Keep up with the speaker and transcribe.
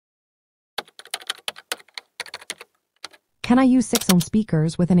Can I use 6 ohm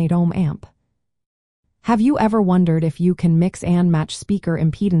speakers with an 8 ohm amp? Have you ever wondered if you can mix and match speaker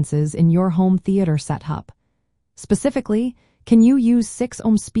impedances in your home theater setup? Specifically, can you use 6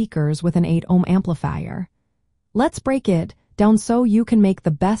 ohm speakers with an 8 ohm amplifier? Let's break it down so you can make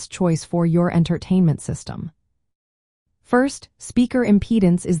the best choice for your entertainment system. First, speaker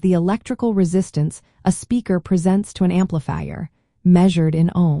impedance is the electrical resistance a speaker presents to an amplifier, measured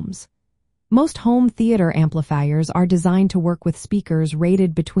in ohms. Most home theater amplifiers are designed to work with speakers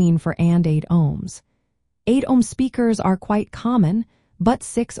rated between 4 and 8 ohms. 8 ohm speakers are quite common, but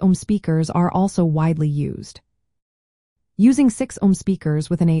 6 ohm speakers are also widely used. Using 6 ohm speakers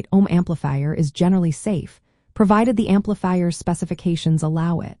with an 8 ohm amplifier is generally safe, provided the amplifier's specifications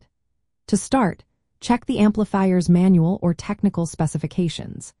allow it. To start, check the amplifier's manual or technical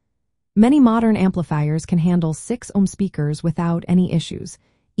specifications. Many modern amplifiers can handle 6 ohm speakers without any issues,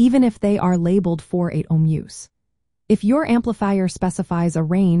 even if they are labeled for 8 ohm use. If your amplifier specifies a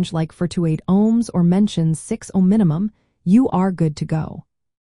range like 4 to 8 ohms or mentions 6 ohm minimum, you are good to go.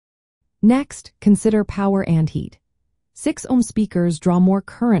 Next, consider power and heat. 6 ohm speakers draw more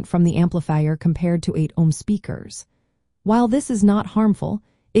current from the amplifier compared to 8 ohm speakers. While this is not harmful,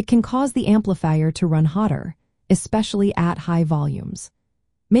 it can cause the amplifier to run hotter, especially at high volumes.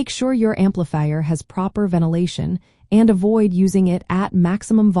 Make sure your amplifier has proper ventilation and avoid using it at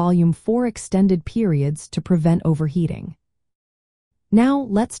maximum volume for extended periods to prevent overheating. Now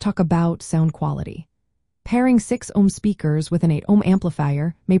let's talk about sound quality. Pairing 6 ohm speakers with an 8 ohm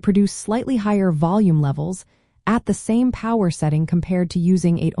amplifier may produce slightly higher volume levels at the same power setting compared to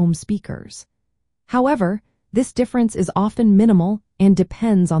using 8 ohm speakers. However, this difference is often minimal and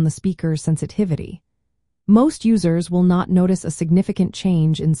depends on the speaker's sensitivity. Most users will not notice a significant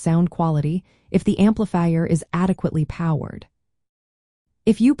change in sound quality if the amplifier is adequately powered.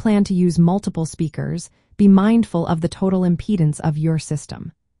 If you plan to use multiple speakers, be mindful of the total impedance of your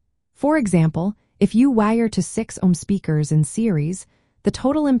system. For example, if you wire to 6 ohm speakers in series, the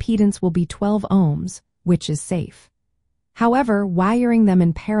total impedance will be 12 ohms, which is safe. However, wiring them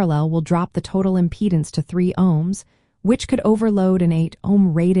in parallel will drop the total impedance to 3 ohms, which could overload an 8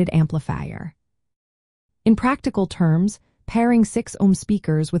 ohm rated amplifier. In practical terms, pairing 6 ohm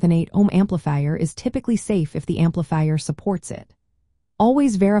speakers with an 8 ohm amplifier is typically safe if the amplifier supports it.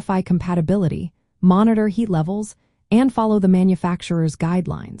 Always verify compatibility, monitor heat levels, and follow the manufacturer's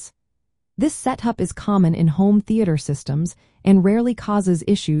guidelines. This setup is common in home theater systems and rarely causes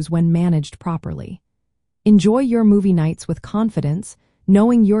issues when managed properly. Enjoy your movie nights with confidence,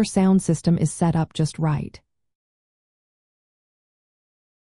 knowing your sound system is set up just right.